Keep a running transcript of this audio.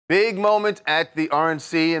Big moment at the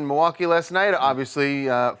RNC in Milwaukee last night. Obviously,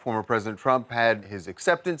 former President Trump had his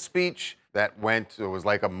acceptance speech that it was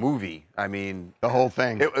like a movie. I mean, the whole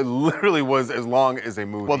thing. It literally was as long as a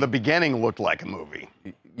movie. Well, the beginning looked like a movie.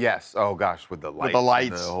 Yes. Oh, gosh, with the lights. With the lights.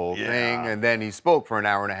 And the whole thing. And then he spoke for an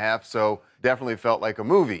hour and a half, so definitely felt like a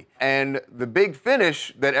movie. And the big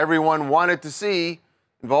finish that everyone wanted to see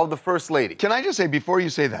involved the First Lady. Can I just say, before you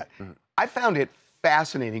say that, I found it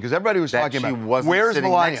fascinating because everybody was talking about where's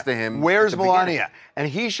Melania? Next to him. Where's Melania? And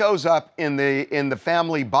he shows up in the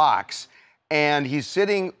family box, and he's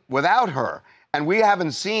sitting without her, and we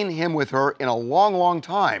haven't seen him with her in a long, long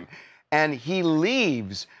time. And he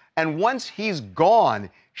leaves, and once he's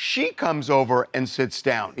gone, she comes over and sits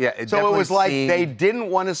down. Yeah, so it was like they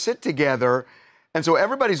didn't want to sit together. And so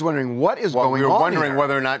everybody's wondering what is going on. We were wondering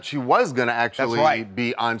whether or not she was going to actually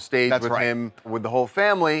be on stage with him, with the whole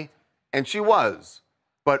family, and she was.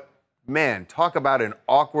 But man, talk about an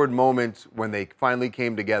awkward moment when they finally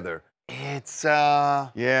came together. It's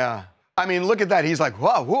yeah. I mean, look at that. He's like,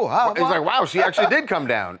 whoa, whoa, wow. He's like, wow, she actually did come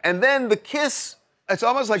down. And then the kiss. It's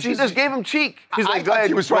almost like she just gave him cheek. He's like, go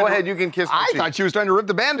ahead, you can kiss my cheek. I thought she was trying to rip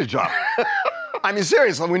the bandage off. I mean,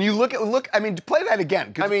 seriously, when you look, I mean, play that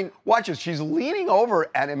again. I mean, watch this. She's leaning over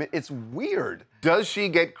at him. It's weird. Does she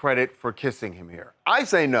get credit for kissing him here? I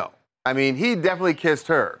say no. I mean, he definitely kissed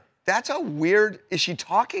her. That's a weird. Is she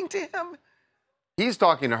talking to him? He's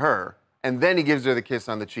talking to her, and then he gives her the kiss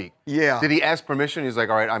on the cheek. Yeah. Did he ask permission? He's like,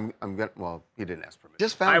 all right, I'm gonna. Well, he didn't ask permission.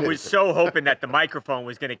 Just found I was so hoping that the microphone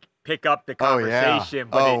was going to pick up the conversation,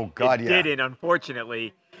 but it didn't,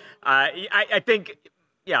 unfortunately. I think,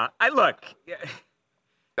 look.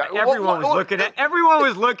 Everyone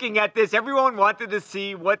was looking at this. Everyone wanted to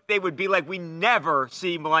see what they would be like. We never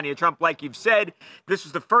see Melania Trump, like you've said. This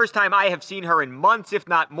was the first time I have seen her in months, if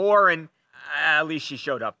not more, and at least she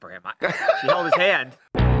showed up for him. She held his hand.